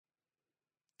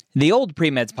The Old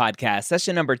Pre-Meds Podcast,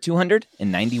 session number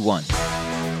 291.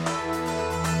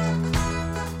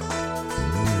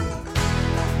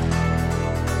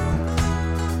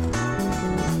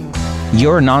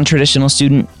 You're a non-traditional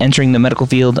student entering the medical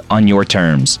field on your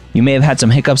terms. You may have had some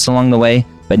hiccups along the way,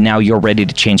 but now you're ready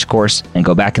to change course and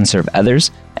go back and serve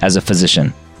others as a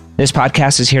physician. This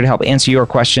podcast is here to help answer your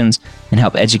questions and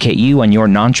help educate you on your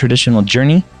non-traditional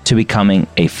journey to becoming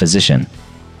a physician.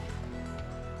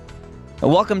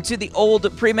 Welcome to the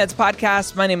Old Pre-Meds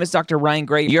Podcast. My name is Dr. Ryan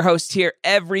Gray, your host here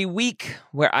every week,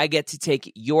 where I get to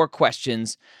take your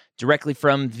questions directly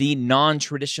from the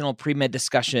non-traditional pre-med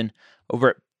discussion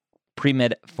over at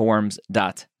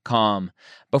premedforums.com.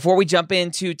 Before we jump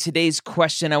into today's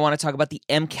question, I want to talk about the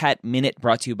MCAT Minute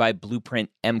brought to you by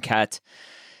Blueprint MCAT.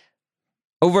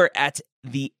 Over at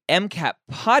the MCAT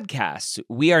podcast,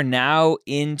 we are now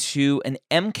into an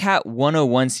MCAT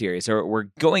 101 series, or we're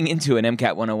going into an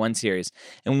MCAT 101 series.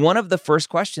 And one of the first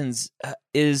questions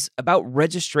is about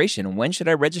registration. When should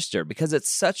I register? Because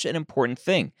it's such an important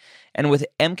thing. And with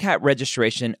MCAT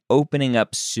registration opening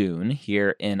up soon,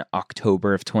 here in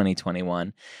October of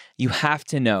 2021, you have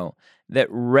to know that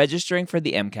registering for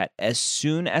the MCAT as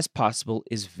soon as possible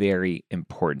is very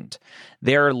important.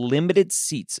 There are limited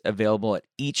seats available at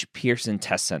each Pearson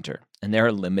Test Center, and there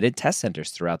are limited test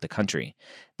centers throughout the country.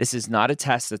 This is not a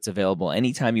test that's available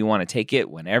anytime you want to take it,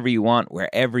 whenever you want,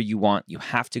 wherever you want. You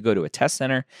have to go to a test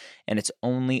center, and it's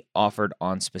only offered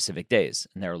on specific days.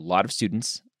 And there are a lot of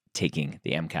students taking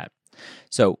the MCAT.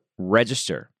 So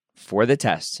register for the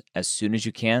test as soon as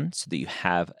you can so that you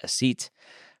have a seat.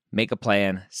 Make a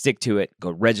plan, stick to it,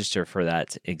 go register for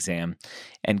that exam,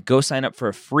 and go sign up for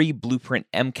a free Blueprint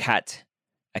MCAT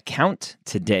account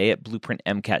today at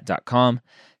blueprintmcat.com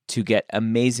to get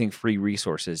amazing free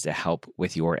resources to help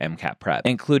with your MCAT prep,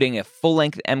 including a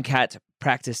full-length MCAT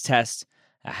practice test,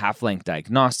 a half-length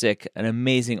diagnostic, an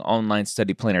amazing online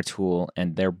study planner tool,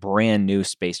 and their brand new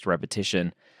spaced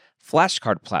repetition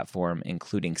flashcard platform,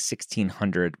 including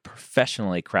 1,600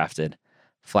 professionally crafted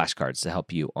flashcards to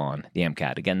help you on the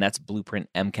MCAT. Again, that's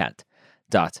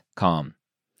blueprintmcat.com.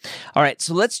 All right,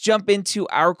 so let's jump into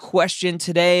our question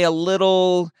today. A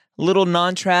little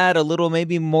non-trad, a little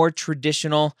maybe more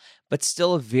traditional, but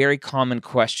still a very common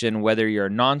question, whether you're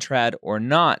non-trad or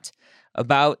not,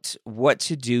 about what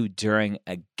to do during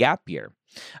a gap year.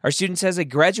 Our student says, I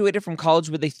graduated from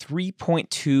college with a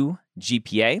 3.2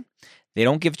 GPA. They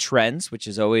don't give trends, which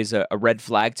is always a red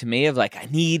flag to me of like, I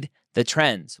need the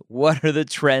trends. What are the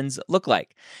trends look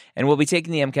like? And we'll be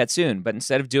taking the MCAT soon, but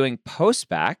instead of doing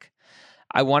post-bac,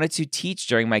 I wanted to teach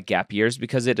during my gap years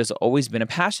because it has always been a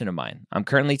passion of mine. I'm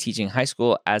currently teaching high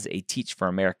school as a Teach for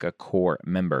America core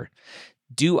member.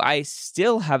 Do I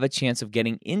still have a chance of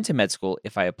getting into med school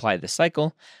if I apply this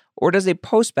cycle, or does a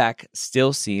post-bac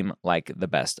still seem like the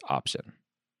best option?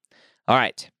 All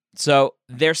right, so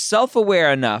they're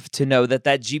self-aware enough to know that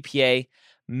that GPA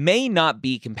may not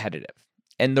be competitive.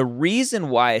 And the reason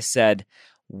why I said,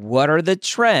 what are the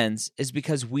trends, is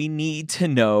because we need to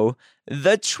know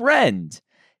the trend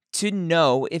to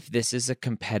know if this is a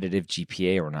competitive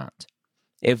GPA or not.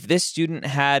 If this student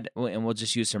had, and we'll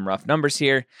just use some rough numbers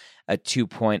here, a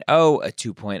 2.0, a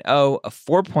 2.0, a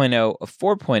 4.0, a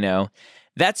 4.0,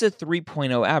 that's a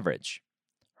 3.0 average,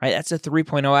 right? That's a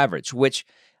 3.0 average, which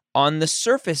on the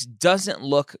surface doesn't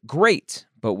look great.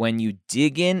 But when you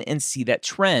dig in and see that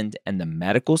trend, and the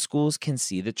medical schools can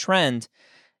see the trend,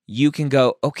 you can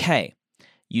go, okay,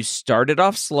 you started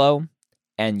off slow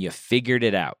and you figured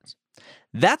it out.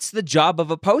 That's the job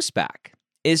of a post-bac,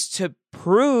 is to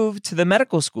prove to the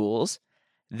medical schools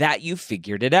that you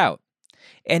figured it out.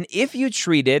 And if you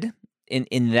treated,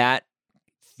 in that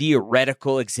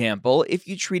theoretical example, if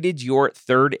you treated your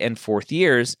third and fourth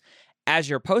years as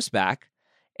your post-bac,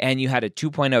 and you had a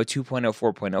 2.0, 2.0,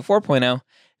 4.0, 4.0,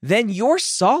 then you're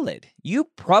solid. You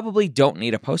probably don't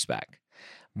need a post-bac.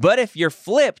 But if you're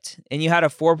flipped and you had a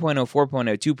 4.0,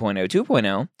 4.0, 2.0,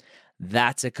 2.0,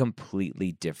 that's a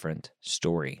completely different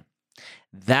story.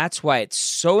 That's why it's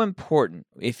so important,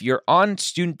 if you're on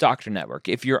Student Doctor Network,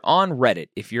 if you're on Reddit,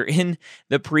 if you're in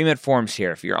the Pre-Med forums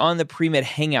here, if you're on the Pre-Med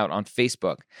Hangout on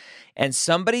Facebook, and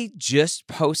somebody just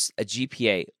posts a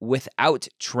GPA without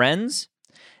trends,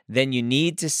 then you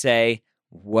need to say,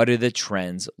 what do the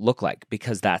trends look like?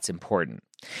 Because that's important.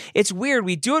 It's weird.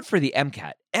 We do it for the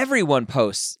MCAT. Everyone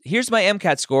posts, here's my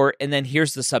MCAT score, and then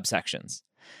here's the subsections.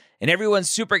 And everyone's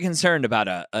super concerned about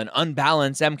an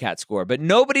unbalanced MCAT score, but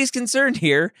nobody's concerned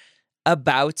here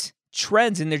about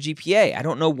trends in their GPA. I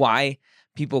don't know why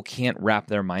people can't wrap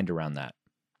their mind around that.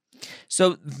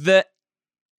 So the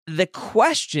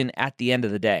question at the end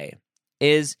of the day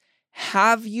is,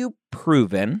 have you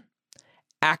proven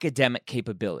academic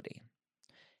capability.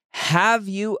 Have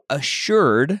you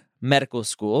assured medical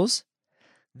schools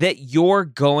that you're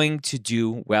going to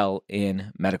do well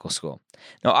in medical school?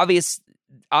 Now,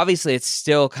 obviously, it's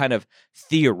still kind of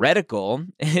theoretical,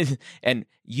 and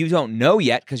you don't know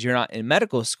yet because you're not in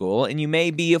medical school, and you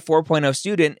may be a 4.0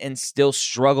 student and still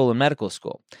struggle in medical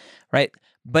school, right?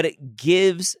 But it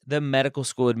gives the medical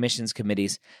school admissions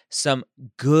committees some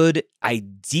good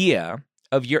idea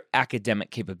of your academic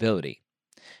capability,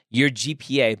 your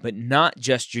GPA, but not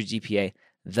just your GPA,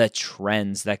 the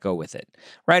trends that go with it,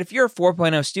 right? If you're a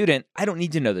 4.0 student, I don't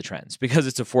need to know the trends because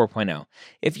it's a 4.0.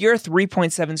 If you're a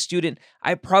 3.7 student,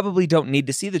 I probably don't need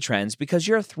to see the trends because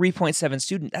you're a 3.7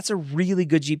 student. That's a really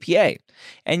good GPA.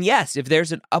 And yes, if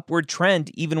there's an upward trend,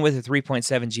 even with a 3.7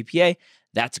 GPA,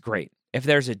 that's great. If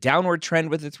there's a downward trend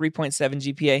with a 3.7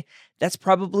 GPA, that's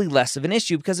probably less of an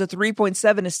issue because a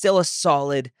 3.7 is still a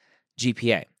solid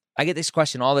GPA. I get this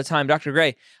question all the time, Dr.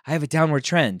 Gray, I have a downward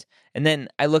trend. And then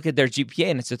I look at their GPA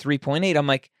and it's a 3.8. I'm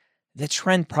like, the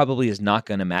trend probably is not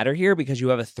going to matter here because you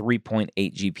have a 3.8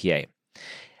 GPA.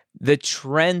 The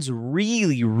trends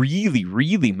really, really,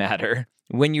 really matter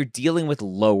when you're dealing with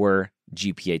lower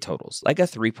GPA totals, like a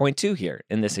 3.2 here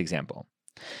in this example.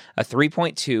 A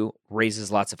 3.2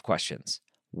 raises lots of questions.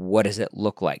 What does it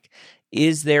look like?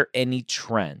 Is there any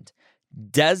trend?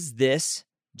 Does this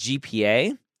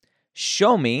GPA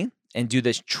show me, and do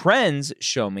the trends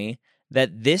show me,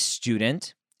 that this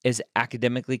student is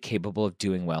academically capable of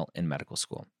doing well in medical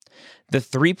school? The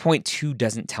 3.2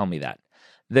 doesn't tell me that.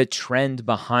 The trend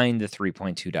behind the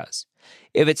 3.2 does.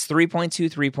 If it's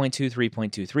 3.2, 3.2,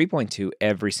 3.2, 3.2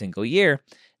 every single year,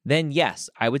 then yes,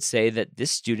 I would say that this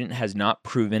student has not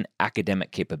proven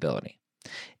academic capability.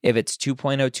 If it's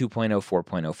 2.0, 2.0,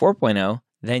 4.0, 4.0,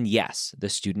 then yes, the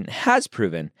student has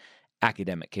proven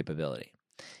academic capability.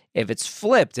 If it's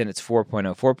flipped and it's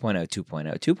 4.0, 4.0,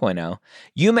 2.0, 2.0,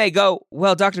 you may go,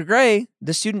 well, Dr. Gray,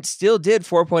 the student still did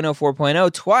 4.0,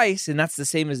 4.0 twice, and that's the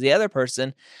same as the other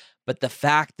person. But the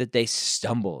fact that they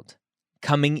stumbled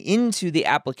coming into the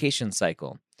application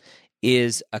cycle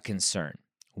is a concern.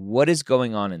 What is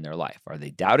going on in their life? Are they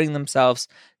doubting themselves?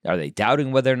 Are they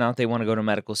doubting whether or not they want to go to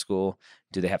medical school?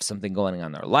 Do they have something going on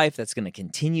in their life that's going to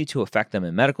continue to affect them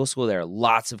in medical school? There are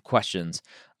lots of questions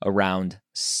around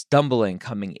stumbling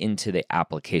coming into the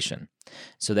application.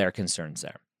 So there are concerns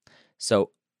there.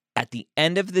 So at the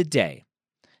end of the day,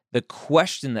 the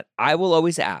question that I will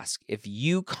always ask if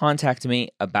you contact me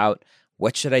about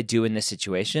what should I do in this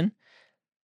situation,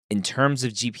 in terms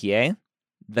of GPA,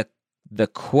 the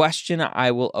question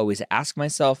I will always ask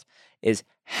myself is,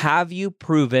 have you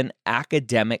proven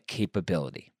academic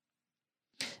capability?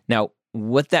 Now,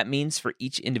 what that means for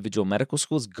each individual medical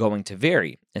school is going to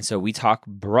vary. And so we talk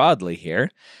broadly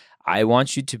here. I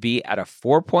want you to be at a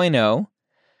 4.0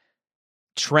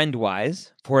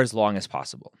 trend-wise for as long as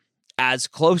possible, as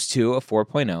close to a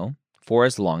 4.0 for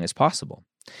as long as possible.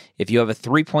 If you have a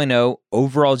 3.0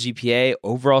 overall GPA,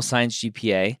 overall science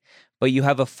GPA, but you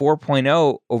have a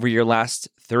 4.0 over your last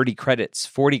 30 credits,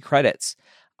 40 credits,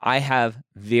 I have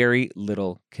very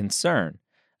little concern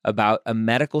about a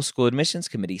medical school admissions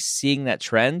committee seeing that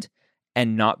trend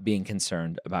and not being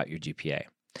concerned about your GPA.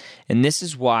 And this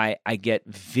is why I get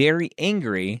very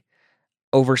angry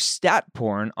over stat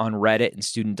porn on Reddit and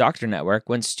Student Doctor Network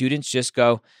when students just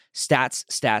go, stats,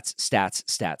 stats, stats,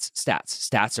 stats, stats.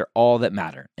 Stats are all that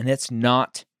matter. And it's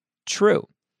not true.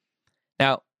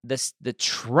 Now, the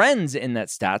trends in that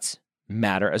stats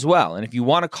matter as well. And if you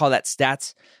want to call that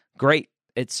stats, great,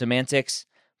 it's semantics,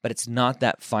 but it's not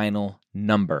that final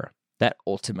number that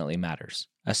ultimately matters,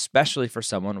 especially for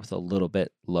someone with a little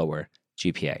bit lower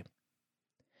GPA.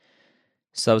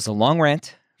 So it was a long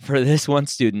rant for this one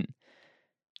student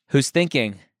who's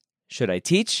thinking, should I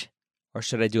teach or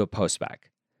should I do a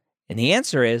post-bac? And the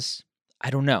answer is,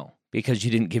 I don't know, because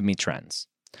you didn't give me trends.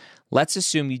 Let's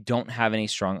assume you don't have any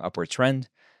strong upward trend.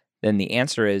 Then the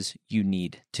answer is you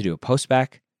need to do a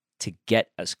post-bac to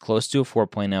get as close to a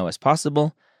 4.0 as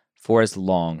possible for as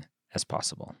long as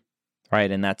possible, right?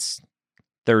 And that's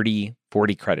 30,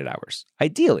 40 credit hours,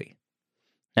 ideally.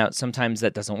 Now, sometimes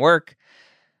that doesn't work,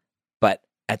 but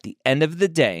at the end of the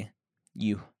day,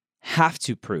 you have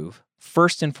to prove,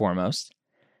 first and foremost,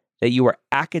 that you are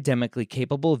academically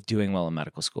capable of doing well in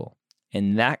medical school.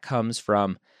 And that comes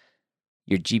from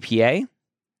your GPA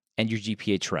and your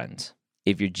GPA trend,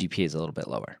 if your GPA is a little bit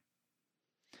lower.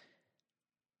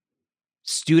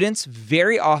 Students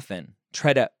very often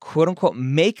try to, quote unquote,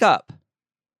 make up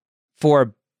for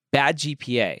a bad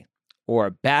GPA or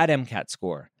a bad MCAT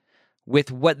score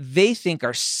with what they think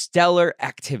are stellar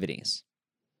activities.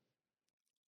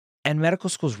 And medical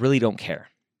schools really don't care.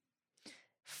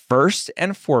 First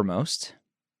and foremost,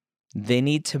 they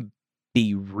need to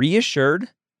be reassured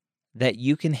that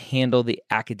you can handle the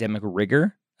academic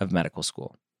rigor of medical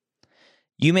school.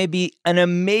 You may be an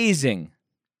amazing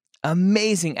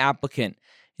applicant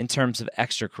in terms of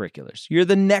extracurriculars. You're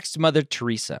the next Mother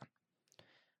Teresa.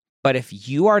 But if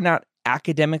you are not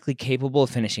academically capable of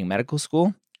finishing medical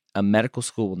school, a medical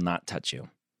school will not touch you.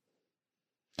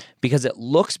 Because it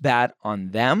looks bad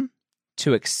on them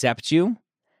to accept you,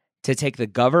 to take the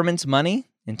government's money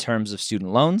in terms of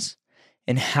student loans,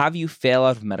 and have you fail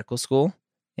out of medical school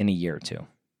in a year or two.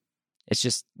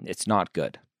 It's not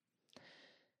good.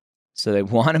 So they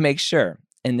want to make sure.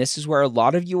 And this is where a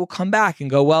lot of you will come back and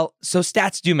go, well, so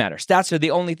stats do matter. Stats are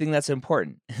the only thing that's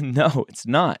important. No, it's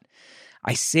not.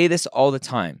 I say this all the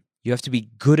time. You have to be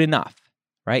good enough,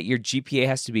 right? Your GPA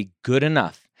has to be good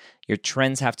enough. Your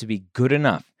trends have to be good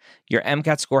enough. Your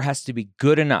MCAT score has to be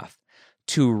good enough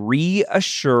to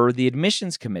reassure the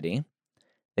admissions committee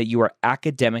that you are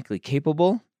academically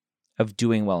capable of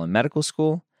doing well in medical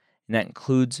school, and that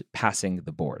includes passing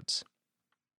the boards.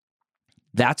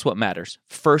 That's what matters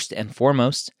first and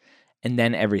foremost, and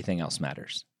then everything else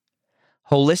matters.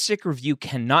 Holistic review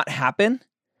cannot happen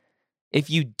if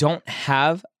you don't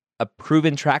have a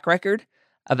proven track record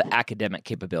of academic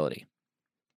capability,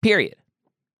 period.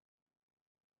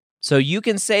 So you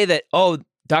can say that, oh,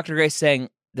 Dr. Gray's saying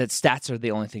that stats are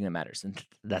the only thing that matters, and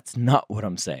that's not what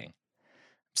I'm saying.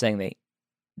 I'm saying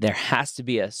there has to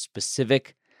be a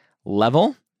specific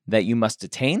level that you must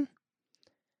attain,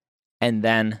 and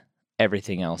then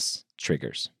everything else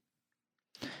triggers.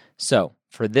 So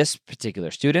for this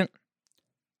particular student,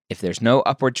 if there's no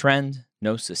upward trend,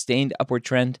 no sustained upward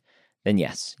trend, then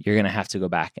yes, you're going to have to go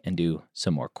back and do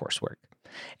some more coursework.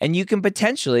 And you can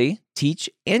potentially teach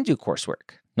and do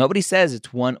coursework. Nobody says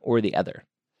it's one or the other.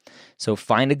 So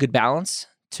find a good balance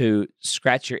to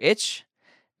scratch your itch,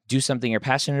 do something you're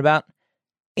passionate about,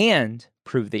 and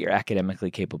prove that you're academically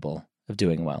capable of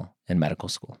doing well in medical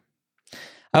school.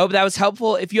 I hope that was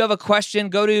helpful. If you have a question,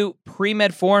 go to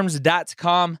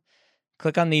premedforums.com,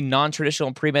 click on the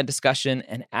non-traditional pre-med discussion,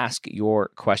 and ask your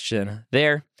question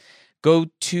there. Go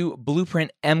to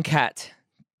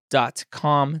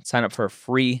blueprintmcat.com, sign up for a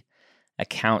free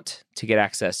account to get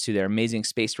access to their amazing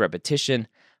spaced repetition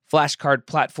flashcard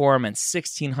platform and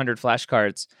 1,600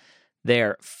 flashcards.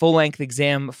 Their full-length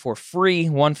exam for free,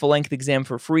 one full-length exam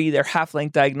for free, their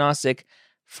half-length diagnostic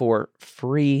for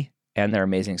free, and their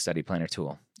amazing study planner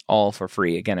tool, all for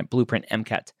free. Again, at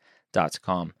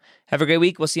blueprintmcat.com. Have a great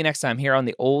week. We'll see you next time here on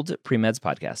the Old Pre-Meds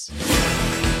Podcast.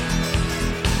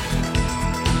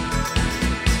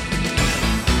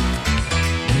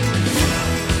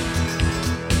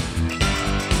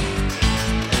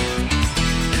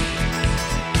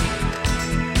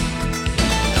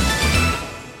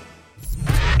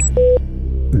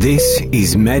 This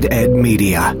is MedEd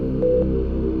Media.